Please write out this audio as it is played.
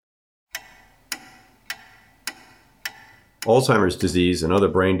Alzheimer's disease and other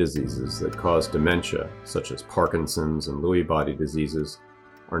brain diseases that cause dementia, such as Parkinson's and Lewy body diseases,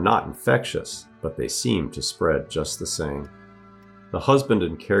 are not infectious, but they seem to spread just the same. The husband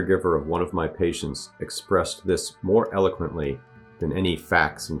and caregiver of one of my patients expressed this more eloquently than any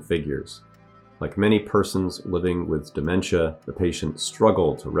facts and figures. Like many persons living with dementia, the patient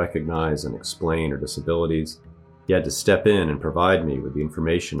struggled to recognize and explain her disabilities. He had to step in and provide me with the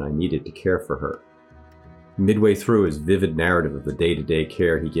information I needed to care for her. Midway through his vivid narrative of the day-to-day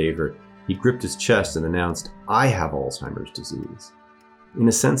care he gave her, he gripped his chest and announced, "I have Alzheimer's disease." In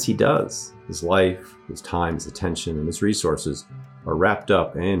a sense, he does. His life, his time, his attention, and his resources are wrapped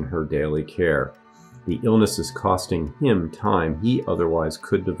up in her daily care. The illness is costing him time he otherwise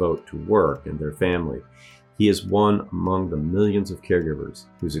could devote to work and their family. He is one among the millions of caregivers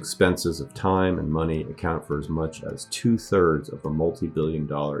whose expenses of time and money account for as much as 2/3 of the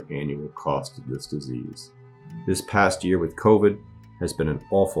multi-billion-dollar annual cost of this disease. This past year with COVID has been an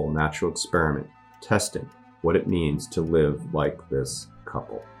awful natural experiment, testing what it means to live like this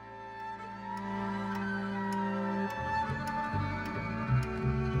couple.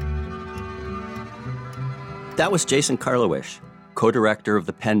 That was Jason Karlawish, co-director of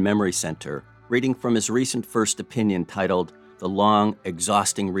the Penn Memory Center, reading from his recent First Opinion titled The Long,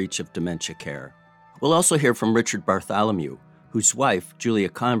 Exhausting Reach of Dementia Care. We'll also hear from Richard Bartholomew, whose wife, Julia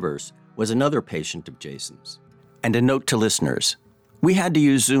Converse, was another patient of Jason's. And a note to listeners, we had to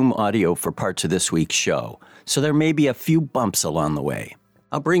use Zoom audio for parts of this week's show, so there may be a few bumps along the way.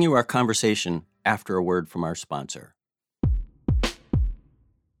 I'll bring you our conversation after a word from our sponsor.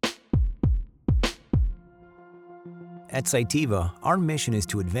 At Cytiva, our mission is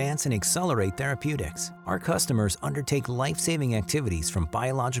to advance and accelerate therapeutics. Our customers undertake life-saving activities from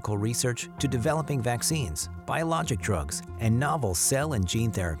biological research to developing vaccines, biologic drugs, and novel cell and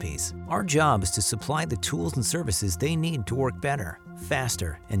gene therapies. Our job is to supply the tools and services they need to work better,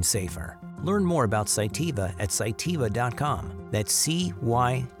 faster, and safer. Learn more about Cytiva at cytiva.com. That's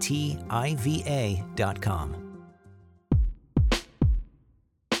CYTIVA.com.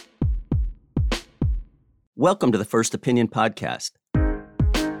 Welcome to the First Opinion Podcast.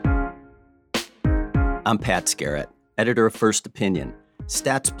 I'm Pat Scarrett, editor of First Opinion,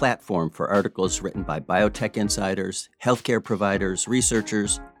 stats platform for articles written by biotech insiders, healthcare providers,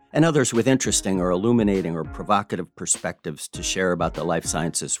 researchers, and others with interesting or illuminating or provocative perspectives to share about the life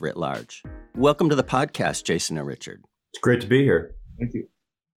sciences writ large. Welcome to the podcast, Jason and Richard. It's great to be here. Thank you.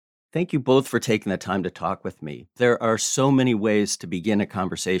 Thank you both for taking the time to talk with me. There are so many ways to begin a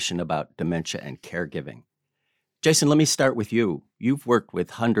conversation about dementia and caregiving. Jason, let me start with you. You've worked with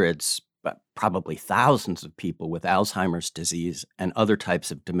hundreds, but probably thousands of people with Alzheimer's disease and other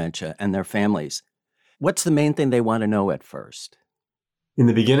types of dementia and their families. What's the main thing they want to know at first? In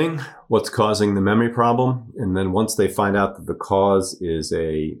the beginning, what's causing the memory problem? And then once they find out that the cause is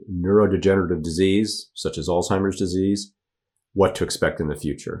a neurodegenerative disease, such as Alzheimer's disease, what to expect in the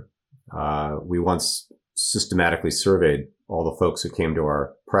future. We once systematically surveyed all the folks who came to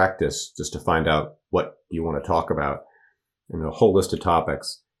our practice just to find out what you want to talk about. And a whole list of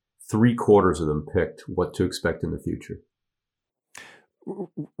topics, 3/4 of them picked what to expect in the future.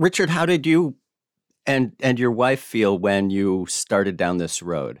 Richard, how did you and your wife feel when you started down this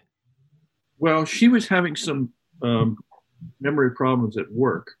road? Well, she was having some memory problems at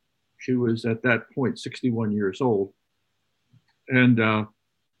work. She was at that point 61 years old. And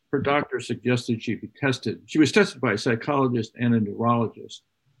her doctor suggested she be tested. She was tested by a psychologist and a neurologist.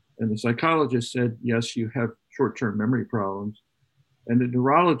 And the psychologist said, yes, you have short-term memory problems. And the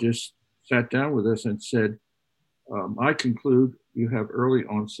neurologist sat down with us and said, I conclude you have early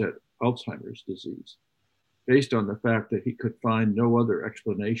onset Alzheimer's disease, based on the fact that he could find no other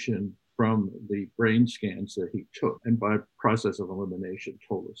explanation from the brain scans that he took. And by process of elimination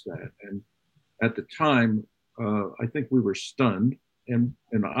told us that. And at the time, I think we were stunned. And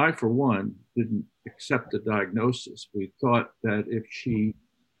I, for one, didn't accept the diagnosis. We thought that if she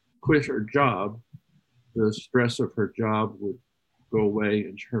quit her job, the stress of her job would go away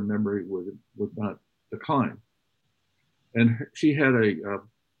and her memory would not decline. And she had a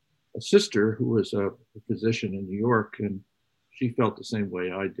sister who was a physician in New York, and she felt the same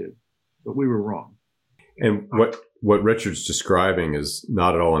way I did, but we were wrong. And what Richard's describing is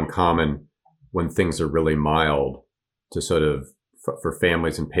not at all uncommon when things are really mild, to sort of, for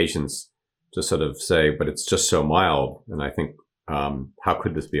families and patients to sort of say, but it's just so mild. And I think, how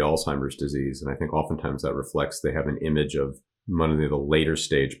could this be Alzheimer's disease? And I think oftentimes that reflects they have an image of one of the later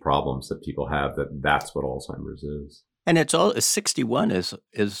stage problems that people have, that's what Alzheimer's is. And it's all 61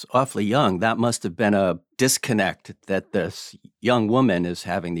 is awfully young. That must have been a disconnect that this young woman is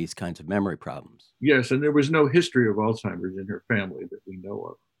having these kinds of memory problems. Yes, and there was no history of Alzheimer's in her family that we know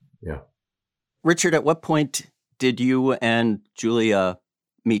of. Yeah. Richard, at what point did you and Julia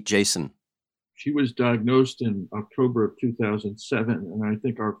meet Jason? She was diagnosed in October of 2007, and I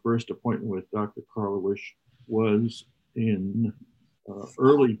think our first appointment with Dr. Karlawish was in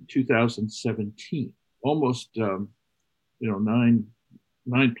early 2017, almost 9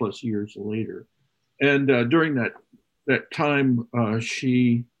 plus years later. And during that time,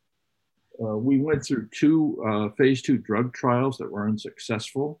 we went through 2 phase 2 drug trials that were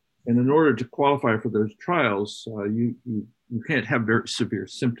unsuccessful. And in order to qualify for those trials, you can't have very severe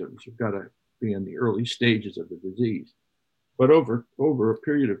symptoms. You've got to be in the early stages of the disease. But over a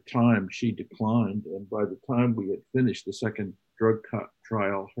period of time, she declined. And by the time we had finished the second drug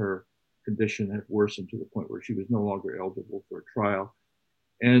trial, her condition had worsened to the point where she was no longer eligible for a trial.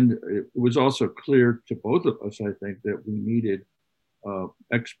 And it was also clear to both of us, I think, that we needed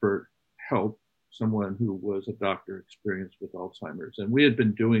expert help, someone who was a doctor experienced with Alzheimer's. And we had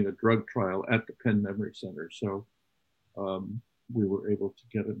been doing a drug trial at the Penn Memory Center. So we were able to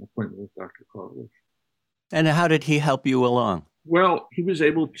get an appointment with Dr. Karlawish. And how did he help you along? Well, he was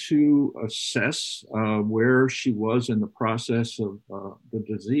able to assess where she was in the process of the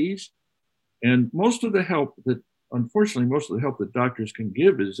disease. And most of the help that doctors can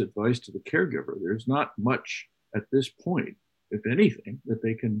give is advice to the caregiver. There's not much at this point, if anything, that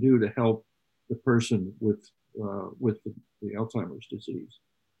they can do to help the person with the Alzheimer's disease.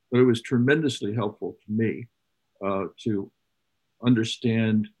 But it was tremendously helpful to me to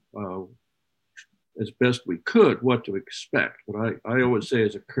understand as best we could what to expect. But I always say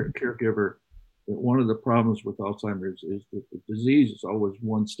as a caregiver that one of the problems with Alzheimer's is that the disease is always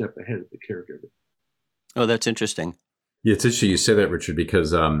one step ahead of the caregiver. Oh, that's interesting. Yeah, it's interesting you say that, Richard,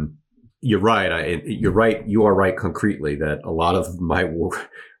 because you're right. You're right. You are right concretely that a lot of my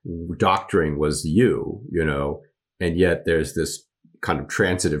doctoring was you, and yet there's this kind of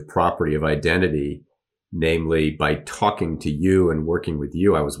transitive property of identity, namely by talking to you and working with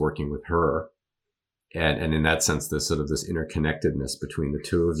you, I was working with her. And in that sense, there's sort of this interconnectedness between the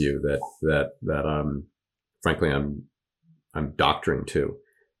two of you that frankly, I'm doctoring too.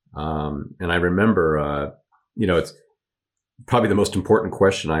 And I remember, it's probably the most important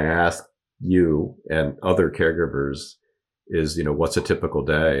question I ask you and other caregivers is, what's a typical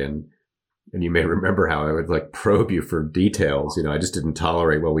day? And you may remember how I would probe you for details. I just didn't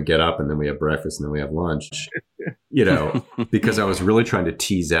tolerate, we get up and then we have breakfast and then we have lunch, because I was really trying to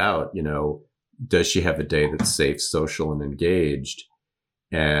tease out, does she have a day that's safe, social, and engaged?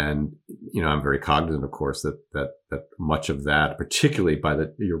 And, I'm very cognizant, of course, that much of that, particularly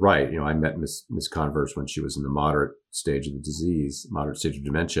you're right. I met Miss Converse when she was in the moderate stage of the disease, moderate stage of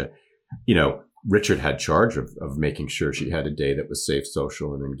dementia. Richard had charge of making sure she had a day that was safe,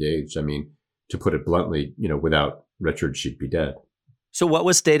 social, and engaged. I mean, to put it bluntly, without Richard, she'd be dead. So what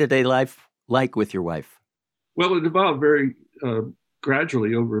was day-to-day life like with your wife? Well, it evolved very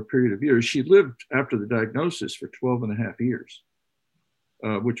gradually over a period of years. She lived after the diagnosis for 12 and a half years.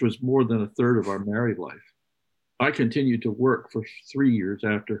 Which was more than a third of our married life. I continued to work for 3 years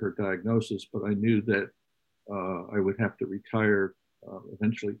after her diagnosis, but I knew that I would have to retire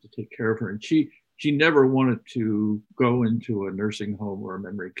eventually to take care of her. And she never wanted to go into a nursing home or a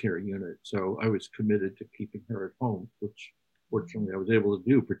memory care unit. So I was committed to keeping her at home, which fortunately I was able to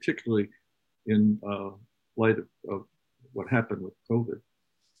do, particularly in light of what happened with COVID.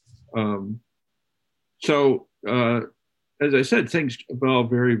 As I said, things evolve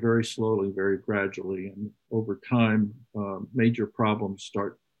very, very slowly, very gradually, and over time, major problems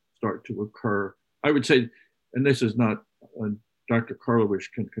start to occur. I would say, and this is not, Dr.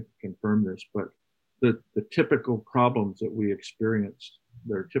 Karlawish can confirm this, but the typical problems that we experienced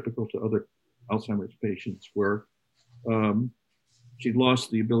that are typical to other Alzheimer's patients were she lost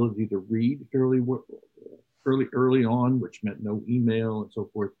the ability to read fairly early on, which meant no email and so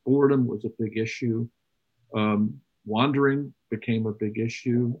forth. Boredom was a big issue. Wandering became a big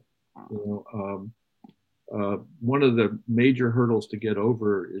issue. One of the major hurdles to get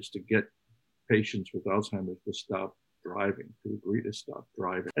over is to get patients with Alzheimer's to stop driving, to agree to stop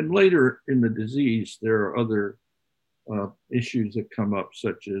driving. And later in the disease, there are other issues that come up,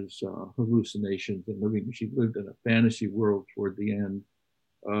 such as hallucinations and living. She lived in a fantasy world toward the end.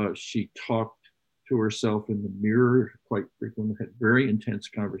 She talked to herself in the mirror quite frequently, had very intense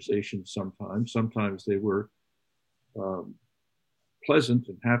conversations sometimes. Sometimes they were pleasant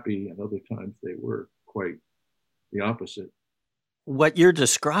and happy, and other times they were quite the opposite. What you're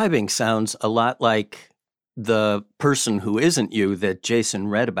describing sounds a lot like the person who isn't you that Jason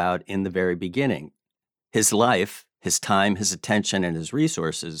read about in the very beginning. His life, his time, his attention, and his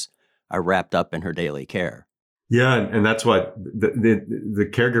resources are wrapped up in her daily care. Yeah, and that's what the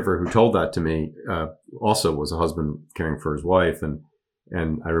caregiver who told that to me also was a husband caring for his wife, and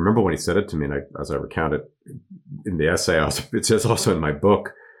I remember when he said it to me, and as I recount it in the essay, it says also in my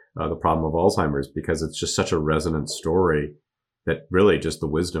book, The Problem of Alzheimer's, because it's just such a resonant story that really just the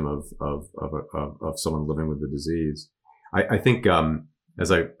wisdom of someone living with the disease. I think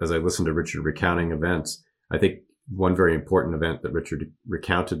as I listened to Richard recounting events, I think one very important event that Richard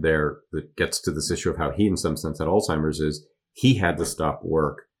recounted there that gets to this issue of how he, in some sense, had Alzheimer's is he had to stop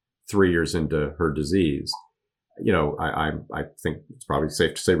work 3 years into her disease. You know, I think it's probably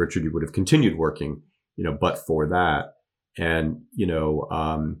safe to say, Richard, you would have continued working, you know, but for that. And, you know,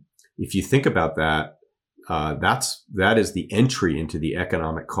 if you think about that, that is the entry into the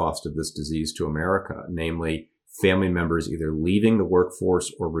economic cost of this disease to America, namely family members either leaving the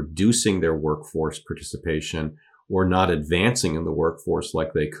workforce or reducing their workforce participation or not advancing in the workforce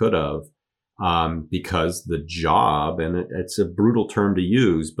like they could have, because the job, and it's a brutal term to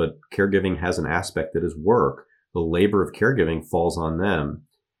use, but caregiving has an aspect that is work. The labor of caregiving falls on them,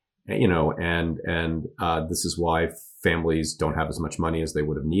 you know, and this is why families don't have as much money as they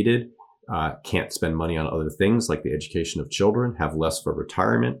would have needed, can't spend money on other things like the education of children, have less for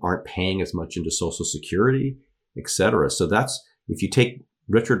retirement, aren't paying as much into Social Security, etc. So that's, if you take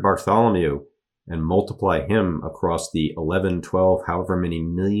Richard Bartholomew and multiply him across the 11, 12, however many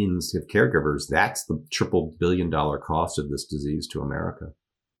millions of caregivers, that's the $3 billion cost of this disease to America.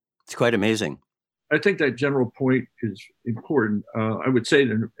 It's quite amazing. I think that general point is important. I would say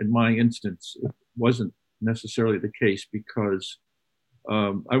that in my instance, it wasn't necessarily the case because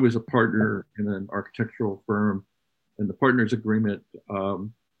I was a partner in an architectural firm, and the partners agreement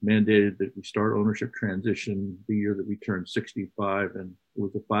mandated that we start ownership transition the year that we turned 65, and it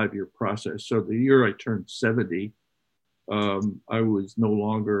was a 5-year process. So the year I turned 70, I was no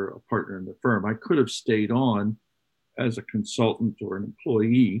longer a partner in the firm. I could have stayed on as a consultant or an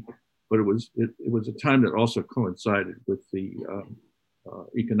employee, but it was a time that also coincided with the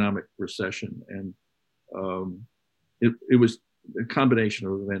economic recession, and it was a combination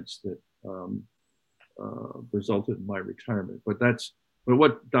of events that resulted in my retirement. But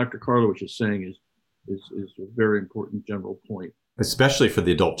what Dr. Karlowich is saying is a very important general point. Especially for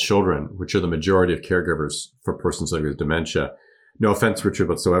the adult children, which are the majority of caregivers for persons living with dementia. No offense, Richard,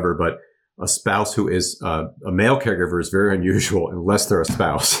 whatsoever, but a spouse who is a male caregiver is very unusual unless they're a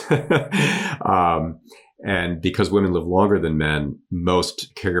spouse. And because women live longer than men,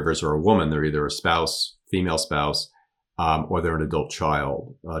 most caregivers are a woman. They're either a spouse, female spouse, or they're an adult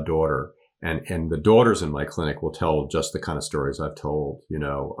child, a daughter. And the daughters in my clinic will tell just the kind of stories I've told, you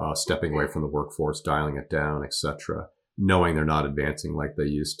know, stepping away from the workforce, dialing it down, etc., knowing they're not advancing like they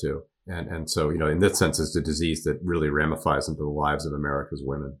used to. And so, you know, in that sense, it's a disease that really ramifies into the lives of America's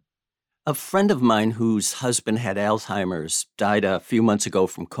women. A friend of mine whose husband had Alzheimer's died a few months ago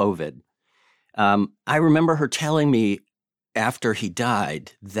from COVID. I remember her telling me after he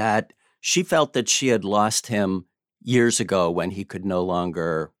died that she felt that she had lost him years ago when he could no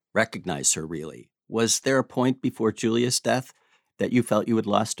longer recognize her, really. Was there a point before Julia's death that you felt you had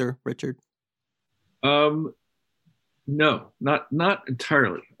lost her, Richard? No, not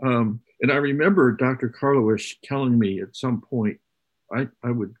entirely. And I remember Dr. Karlowich telling me at some point, I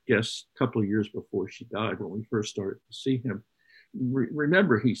would guess a couple of years before she died, when we first started to see him,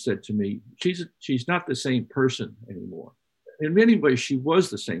 remember he said to me, she's not the same person anymore. In many ways, she was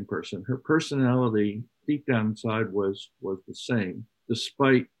the same person. Her personality deep down inside was the same,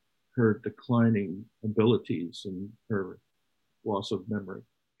 despite her declining abilities and her loss of memory.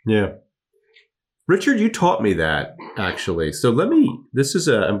 Yeah. Richard, you taught me that, actually. So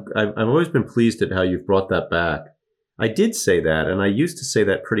I've always been pleased at how you've brought that back. I did say that, and I used to say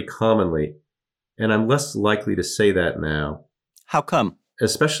that pretty commonly, and I'm less likely to say that now. How come?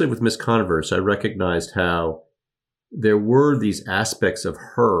 Especially with Miss Converse, I recognized how there were these aspects of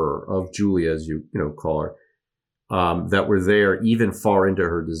her, of Julia, as you call her, that were there even far into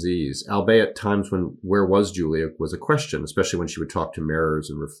her disease, albeit times when where was Julia was a question, especially when she would talk to mirrors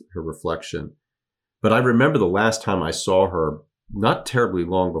and her reflection. But I remember the last time I saw her, not terribly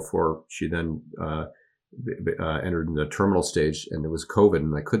long before she then entered in the terminal stage, and it was COVID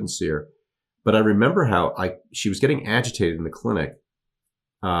and I couldn't see her. But I remember how she was getting agitated in the clinic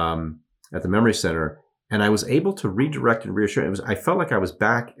at the memory center, and I was able to redirect and reassure. I felt like I was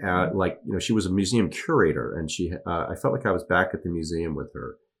back at, she was a museum curator, and I felt like I was back at the museum with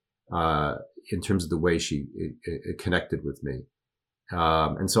her in terms of the way she connected with me.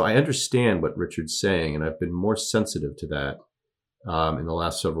 And so I understand what Richard's saying, and I've been more sensitive to that in the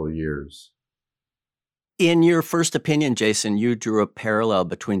last several years. In your first opinion, Jason, you drew a parallel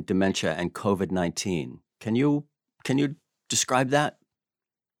between dementia and COVID-19. Can you describe that?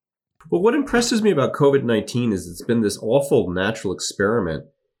 Well, what impresses me about COVID-19 is it's been this awful natural experiment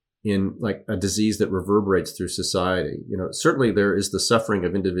in like a disease that reverberates through society. Certainly there is the suffering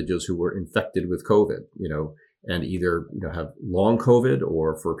of individuals who were infected with COVID, and either, have long COVID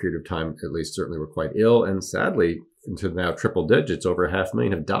or for a period of time, at least certainly were quite ill. And sadly, into now triple digits, over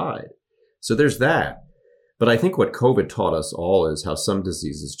 500,000 have died. So there's that. But I think what COVID taught us all is how some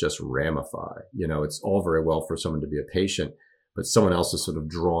diseases just ramify. It's all very well for someone to be a patient, but someone else is sort of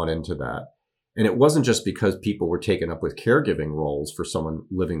drawn into that. And it wasn't just because people were taken up with caregiving roles for someone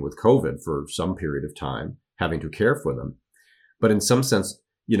living with COVID for some period of time, having to care for them. But in some sense,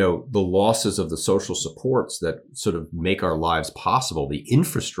 the losses of the social supports that sort of make our lives possible, the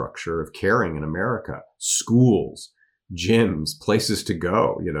infrastructure of caring in America, schools, gyms, places to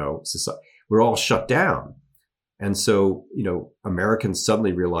go, society, we're all shut down. And so, Americans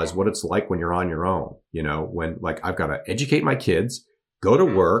suddenly realize what it's like when you're on your own, when like I've got to educate my kids, go to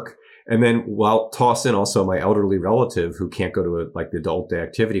work, and then toss in also my elderly relative who can't go to the adult day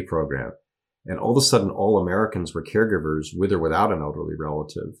activity program. And all of a sudden, all Americans were caregivers with or without an elderly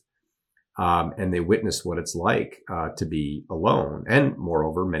relative. And they witnessed what it's like to be alone. And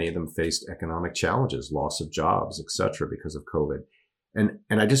moreover, many of them faced economic challenges, loss of jobs, et cetera, because of COVID. And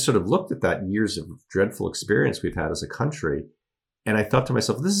I just sort of looked at that years of dreadful experience we've had as a country. And I thought to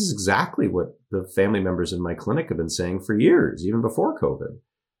myself, this is exactly what the family members in my clinic have been saying for years, even before COVID.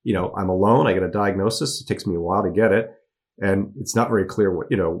 I'm alone. I get a diagnosis. It takes me a while to get it. And it's not very clear what,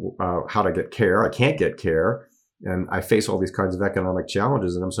 how to get care. I can't get care. And I face all these kinds of economic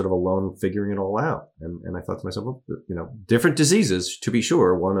challenges, and I'm sort of alone figuring it all out. And I thought to myself, well, different diseases, to be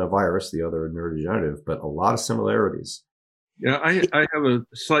sure, one a virus, the other a neurodegenerative, but a lot of similarities. Yeah, I have a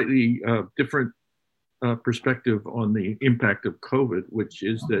slightly different perspective on the impact of COVID, which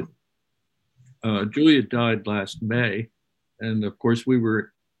is that Julia died last May. And of course, we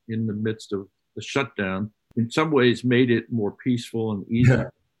were in the midst of the shutdown. In some ways made it more peaceful and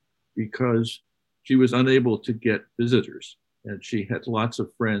easier because she was unable to get visitors. And she had lots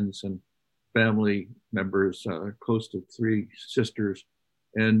of friends and family members, close to 3 sisters.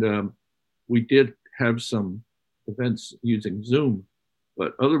 And we did have some events using Zoom,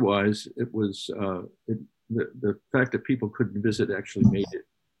 but otherwise it was the fact that people couldn't visit actually made it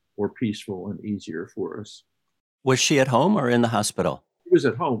more peaceful and easier for us. Was she at home or in the hospital? She was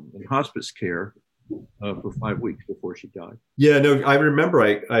at home in hospice care for 5 weeks before she died. Yeah, no, I remember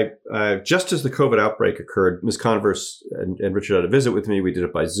I just as the COVID outbreak occurred, Ms. Converse and Richard had a visit with me. We did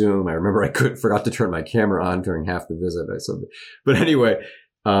it by Zoom. I remember I forgot to turn my camera on during half the visit. But anyway,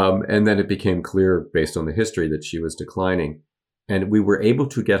 and then it became clear based on the history that she was declining. And we were able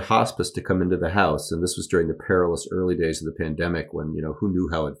to get hospice to come into the house. And this was during the perilous early days of the pandemic when, who knew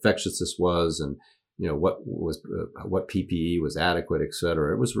how infectious this was and, what PPE was adequate, et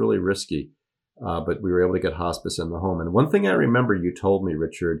cetera. It was really risky. But we were able to get hospice in the home. And one thing I remember you told me,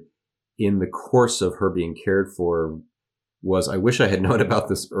 Richard, in the course of her being cared for was, I wish I had known about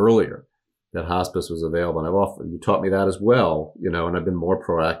this earlier, that hospice was available. And you taught me that as well, and I've been more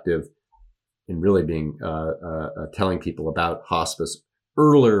proactive in really being, telling people about hospice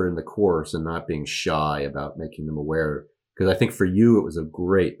earlier in the course and not being shy about making them aware. Because I think for you, it was a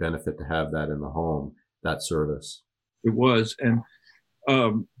great benefit to have that in the home, that service. It was. And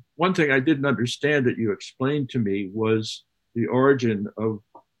one thing I didn't understand that you explained to me was the origin of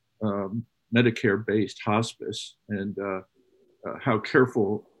Medicare-based hospice and how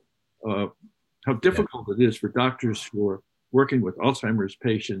difficult it is for doctors who are working with Alzheimer's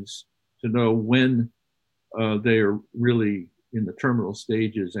patients to know when they are really in the terminal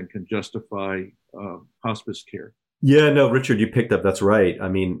stages and can justify hospice care. Yeah, no, Richard, you picked up. That's right. I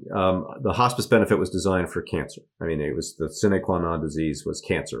mean, the hospice benefit was designed for cancer. I mean, it was the sine qua non disease was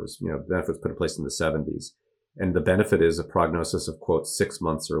cancer. It was, benefits put in place in the 70s. And the benefit is a prognosis of, quote, 6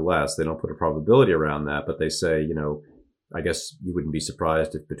 months or less. They don't put a probability around that, but they say, I guess you wouldn't be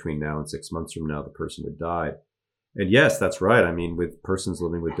surprised if between now and 6 months from now, the person had died. And yes, that's right. I mean, with persons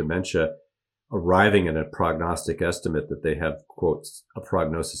living with dementia, arriving at a prognostic estimate that they have, quote, a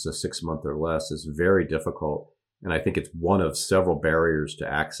prognosis of 6 months or less is very difficult. And I think it's one of several barriers to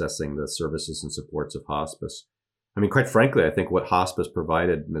accessing the services and supports of hospice. I mean, quite frankly, I think what hospice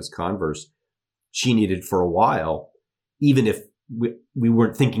provided Ms. Converse, she needed for a while, even if we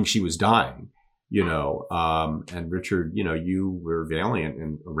weren't thinking she was dying, And Richard, you were valiant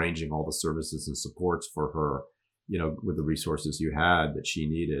in arranging all the services and supports for her, with the resources you had that she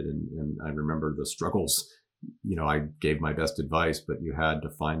needed. And I remember the struggles. I gave my best advice, but you had to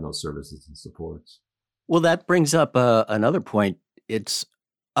find those services and supports. Well, that brings up another point. It's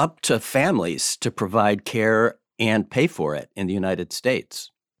up to families to provide care and pay for it in the United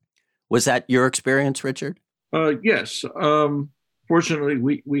States. Was that your experience, Richard? Yes.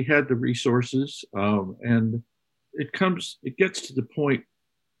 Fortunately, we had the resources, and it gets to the point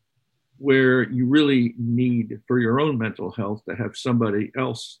where you really need, for your own mental health, to have somebody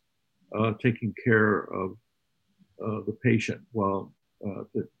else taking care of the patient while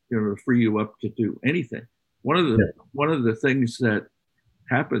to free you up to do anything. One of the things that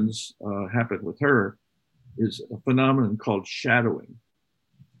happened with her is a phenomenon called shadowing,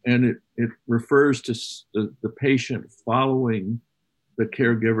 and it refers to the patient following the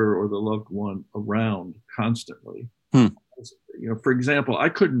caregiver or the loved one around constantly. For example, I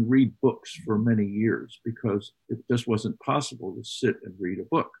couldn't read books for many years because it just wasn't possible to sit and read a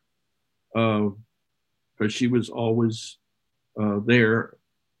book. Because she was always there.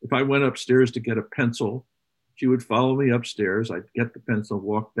 If I went upstairs to get a pencil, she would follow me upstairs. I'd get the pencil,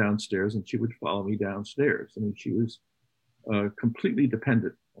 walk downstairs, and she would follow me downstairs. I mean, she was completely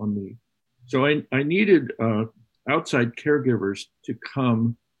dependent on me. So I needed outside caregivers to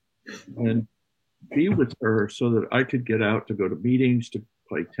come and be with her so that I could get out to go to meetings, to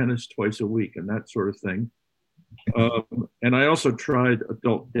play tennis twice a week and that sort of thing. And I also tried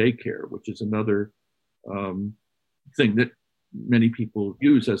adult daycare, which is another thing that many people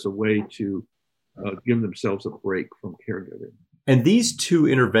use as a way to give themselves a break from caregiving. And these two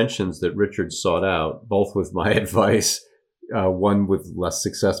interventions that Richard sought out, both with my advice, one with less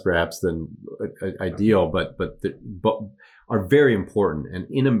success perhaps than ideal, but are very important. And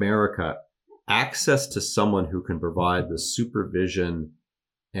in America, access to someone who can provide the supervision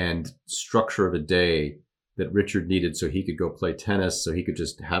and structure of a day that Richard needed so he could go play tennis, so he could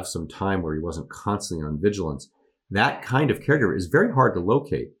just have some time where he wasn't constantly on vigilance. That kind of caregiver is very hard to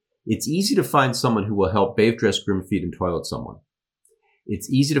locate. It's easy to find someone who will help bathe, dress, groom, feed, and toilet someone. It's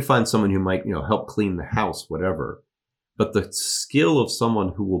easy to find someone who might, help clean the house, whatever. But the skill of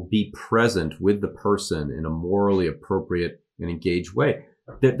someone who will be present with the person in a morally appropriate and engaged way,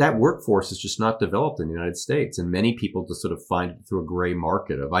 that workforce is just not developed in the United States. And many people just sort of find it through a gray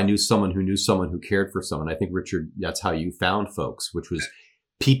market of, I knew someone who cared for someone. I think, Richard, that's how you found folks, which was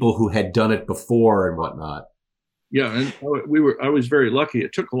people who had done it before and whatnot. Yeah, and I was very lucky.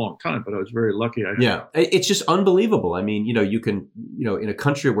 It took a long time, but I was very lucky. It's just unbelievable. I mean, you can, in a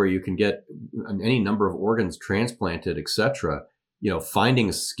country where you can get any number of organs transplanted, et cetera, finding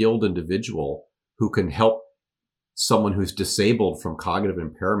a skilled individual who can help someone who's disabled from cognitive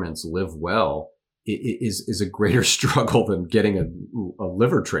impairments live well is a greater struggle than getting a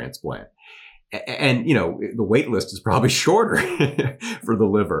liver transplant. And, the wait list is probably shorter for the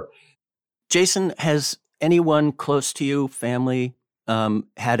liver. Jason, has anyone close to you, family,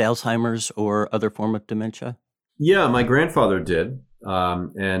 had Alzheimer's or other form of dementia? Yeah, my grandfather did.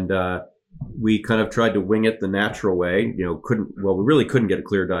 And we kind of tried to wing it the natural way. We really couldn't get a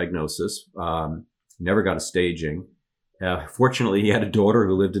clear diagnosis. Never got a staging. Fortunately, he had a daughter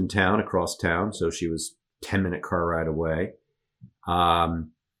who lived in town, across town, so she was a 10-minute car ride away.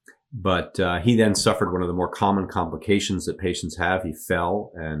 But he then suffered one of the more common complications that patients have. He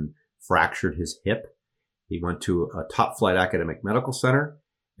fell and fractured his hip. He went to a top-flight academic medical center,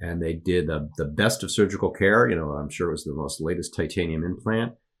 and they did the best of surgical care. I'm sure it was the most latest titanium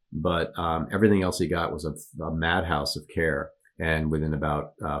implant, but everything else he got was a madhouse of care. And within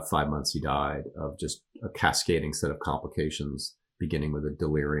about 5 months, he died of just a cascading set of complications, beginning with a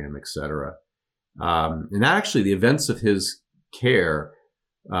delirium, et cetera. And actually, the events of his care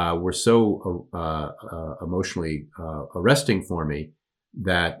were so emotionally arresting for me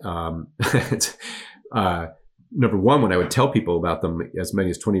that number one, when I would tell people about them as many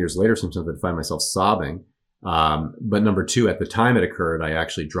as 20 years later, sometimes I'd find myself sobbing. But number two, at the time it occurred, I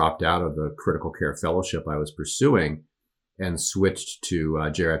actually dropped out of the critical care fellowship I was pursuing and switched to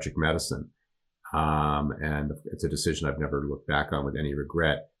geriatric medicine. And it's a decision I've never looked back on with any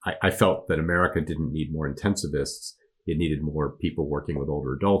regret. I felt that America didn't need more intensivists. It needed more people working with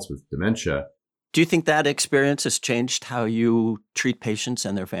older adults with dementia. Do you think that experience has changed how you treat patients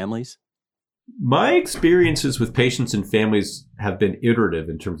and their families? My experiences with patients and families have been iterative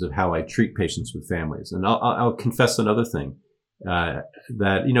in terms of how I treat patients with families. And I'll confess another thing, that,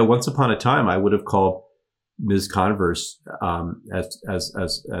 once upon a time, I would have called Ms. Converse as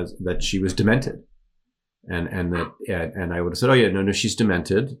that she was demented. And I would have said, oh yeah, no, she's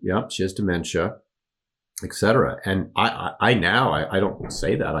demented. Yeah, she has dementia, et cetera. And I now don't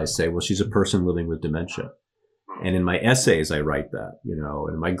say that. I say, well, she's a person living with dementia. And in my essays, I write that,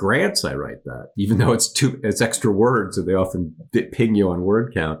 and in my grants, I write that, even though it's extra words and they often ping you on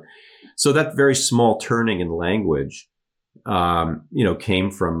word count. So that very small turning in language,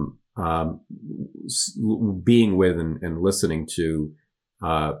 came from being with and listening to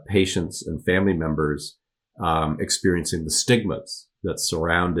patients and family members experiencing the stigmas that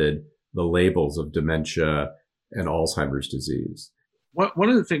surrounded the labels of dementia and Alzheimer's disease. One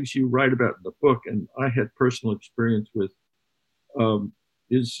of the things you write about in the book, and I had personal experience with,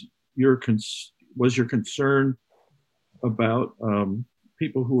 was your concern about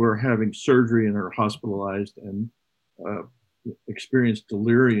people who are having surgery and are hospitalized and experience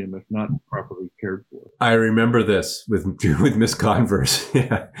delirium if not properly cared for. I remember this with Miss Converse.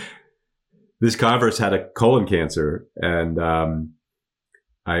 Yeah. Miss Converse had a colon cancer, and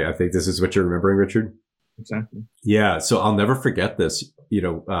I think this is what you're remembering, Richard. Exactly. Yeah. So I'll never forget this.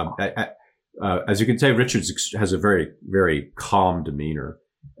 As you can say, Richard has a very, very calm demeanor.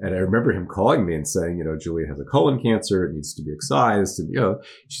 And I remember him calling me and saying, Julia has a colon cancer. It needs to be excised. And,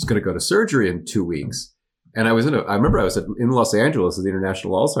 she's going to go to surgery in 2 weeks. And I remember I was in Los Angeles at the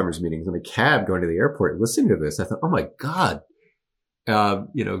International Alzheimer's meetings in a cab going to the airport, listening to this. I thought, oh my God,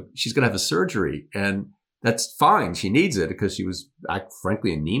 she's going to have a surgery, and that's fine. She needs it because she was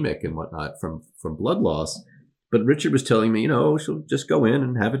frankly anemic and whatnot from blood loss. But Richard was telling me, she'll just go in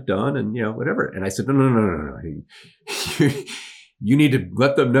and have it done and, whatever. And I said, no. You need to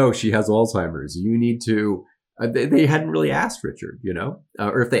let them know she has Alzheimer's. You need to, they hadn't really asked Richard,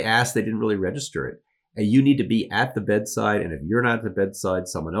 or if they asked, they didn't really register it. And you need to be at the bedside. And if you're not at the bedside,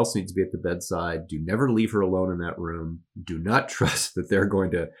 someone else needs to be at the bedside. Do never leave her alone in that room. Do not trust that they're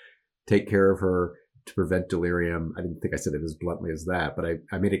going to take care of her to prevent delirium. I didn't think I said it as bluntly as that, but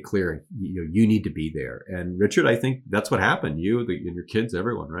I made it clear, you need to be there. And Richard, I think that's what happened. You and your kids,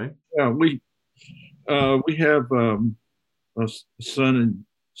 everyone, right? Yeah, we have a son in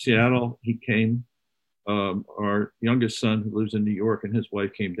Seattle. He came. Our youngest son, who lives in New York, and his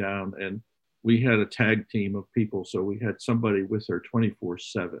wife came down, and we had a tag team of people. So we had somebody with her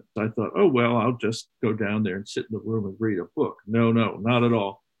 24/7. I thought, oh, well, I'll just go down there and sit in the room and read a book. No, not at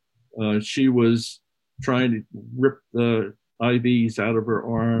all. She was trying to rip the IVs out of her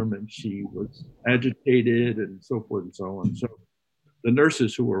arm, and she was agitated and so forth and so on. So the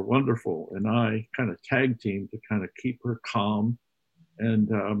nurses, who were wonderful, and I kind of tag teamed to kind of keep her calm and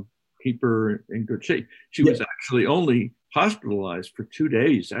keep her in good shape. She was actually only hospitalized for 2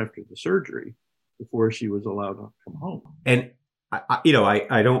 days after the surgery before she was allowed to come home. And I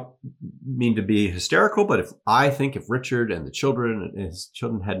don't mean to be hysterical, but if Richard and his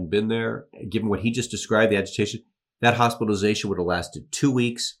children hadn't been there, given what he just described, the agitation, that hospitalization would have lasted 2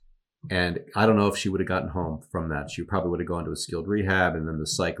 weeks. And I don't know if she would have gotten home from that. She probably would have gone to a skilled rehab, and then the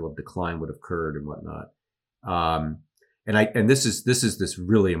cycle of decline would have occurred and whatnot. And this is this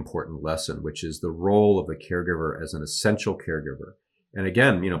really important lesson, which is the role of the caregiver as an essential caregiver. And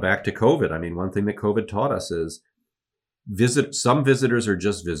again, back to COVID. I mean, one thing that COVID taught us is some visitors are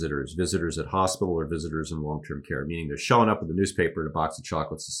just visitors at hospital or visitors in long-term care, meaning they're showing up with a newspaper and a box of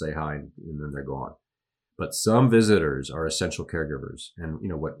chocolates to say hi, and then they're gone. But some visitors are essential caregivers. And,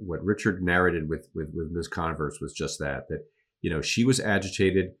 what Richard narrated with Ms. Converse was just that she was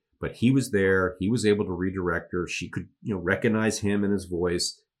agitated, but he was there. He was able to redirect her. She could, recognize him and his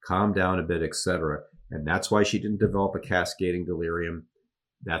voice, calm down a bit, etc. And that's why she didn't develop a cascading delirium.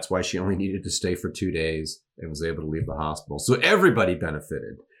 That's why she only needed to stay for 2 days and was able to leave the hospital. So everybody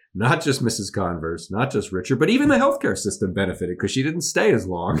benefited. Not just Mrs. Converse, not just Richard, but even the healthcare system benefited because she didn't stay as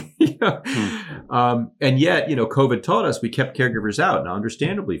long. And yet, COVID taught us we kept caregivers out. Now,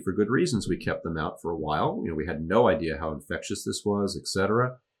 understandably, for good reasons, we kept them out for a while. We had no idea how infectious this was, et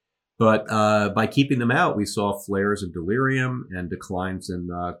cetera. But by keeping them out, we saw flares of delirium and declines in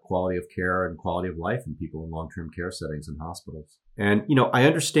quality of care and quality of life in people in long-term care settings and hospitals. And, I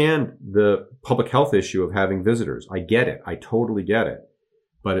understand the public health issue of having visitors. I get it. I totally get it.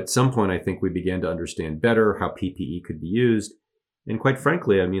 But at some point, I think we began to understand better how PPE could be used. And quite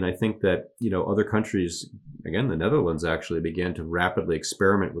frankly, I think that, other countries, again, the Netherlands actually began to rapidly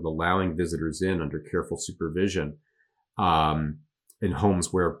experiment with allowing visitors in under careful supervision in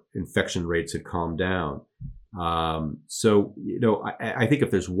homes where infection rates had calmed down. So, I think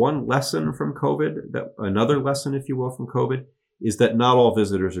if there's one lesson from COVID, another lesson, if you will, from COVID, is that not all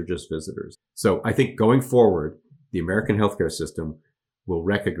visitors are just visitors. So I think going forward, the American healthcare system will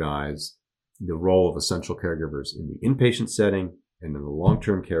recognize the role of essential caregivers in the inpatient setting and in the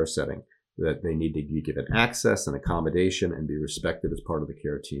long-term care setting, that they need to be given access and accommodation and be respected as part of the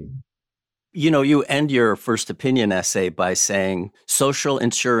care team. You end your first opinion essay by saying social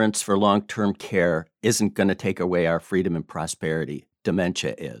insurance for long-term care isn't going to take away our freedom and prosperity.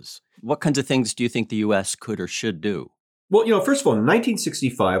 Dementia is. What kinds of things do you think the U.S. could or should do? Well, first of all, in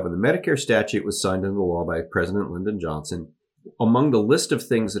 1965, when the Medicare statute was signed into law by President Lyndon Johnson, among the list of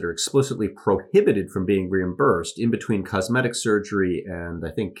things that are explicitly prohibited from being reimbursed in between cosmetic surgery and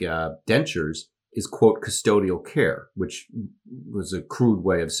I think dentures is, quote, custodial care, which was a crude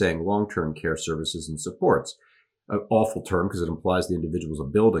way of saying long-term care services and supports. An awful term because it implies the individual's a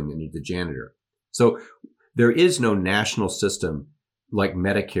building and needs a janitor. So there is no national system like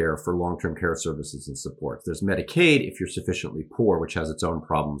Medicare for long-term care services and supports. There's Medicaid if you're sufficiently poor, which has its own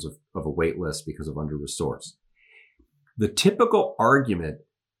problems of a wait list because of under-resource. The typical argument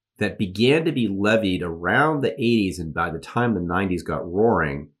that began to be levied around the 80s and by the time the 90s got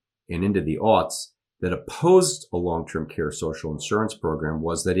roaring and into the aughts that opposed a long-term care social insurance program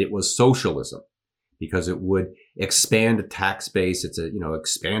was that it was socialism because it would expand a tax base. It's a,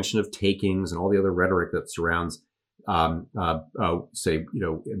 expansion of takings and all the other rhetoric that surrounds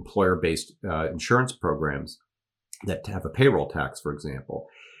employer-based insurance programs that have a payroll tax, for example.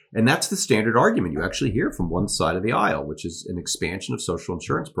 And that's the standard argument you actually hear from one side of the aisle, which is an expansion of social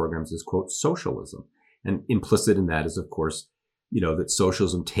insurance programs is, quote, socialism. And implicit in that is, of course, that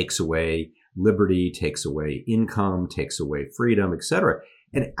socialism takes away liberty, takes away income, takes away freedom, et cetera.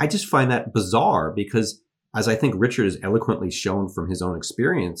 And I just find that bizarre because, as I think Richard has eloquently shown from his own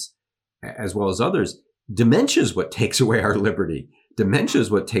experience, as well as others, dementia is what takes away our liberty. Dementia is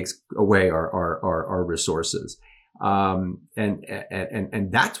what takes away our resources. And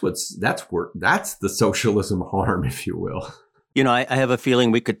that's the socialism harm, if you will. I have a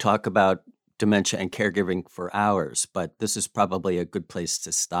feeling we could talk about dementia and caregiving for hours, but this is probably a good place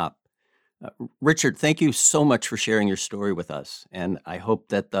to stop. Richard, thank you so much for sharing your story with us. And I hope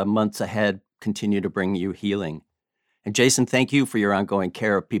that the months ahead continue to bring you healing. And Jason, thank you for your ongoing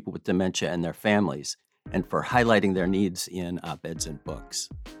care of people with dementia and their families, and for highlighting their needs in op-eds and books.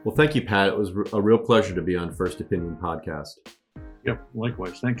 Well, thank you, Pat. It was a real pleasure to be on First Opinion Podcast. Yep,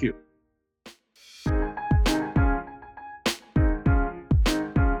 likewise. Thank you.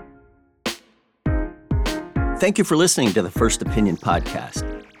 Thank you for listening to the First Opinion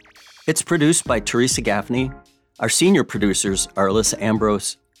Podcast. It's produced by Teresa Gaffney. Our senior producers are Alyssa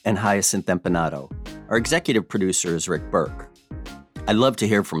Ambrose and Hyacinth Empanato. Our executive producer is Rick Burke. I'd love to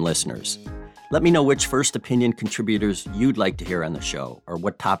hear from listeners. Let me know which First Opinion contributors you'd like to hear on the show or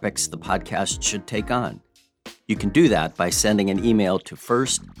what topics the podcast should take on. You can do that by sending an email to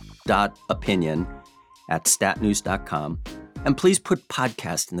first.opinion@statnews.com, and please put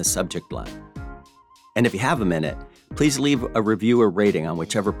podcast in the subject line. And if you have a minute, please leave a review or rating on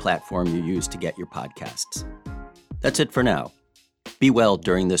whichever platform you use to get your podcasts. That's it for now. Be well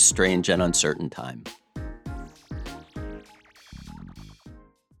during this strange and uncertain time.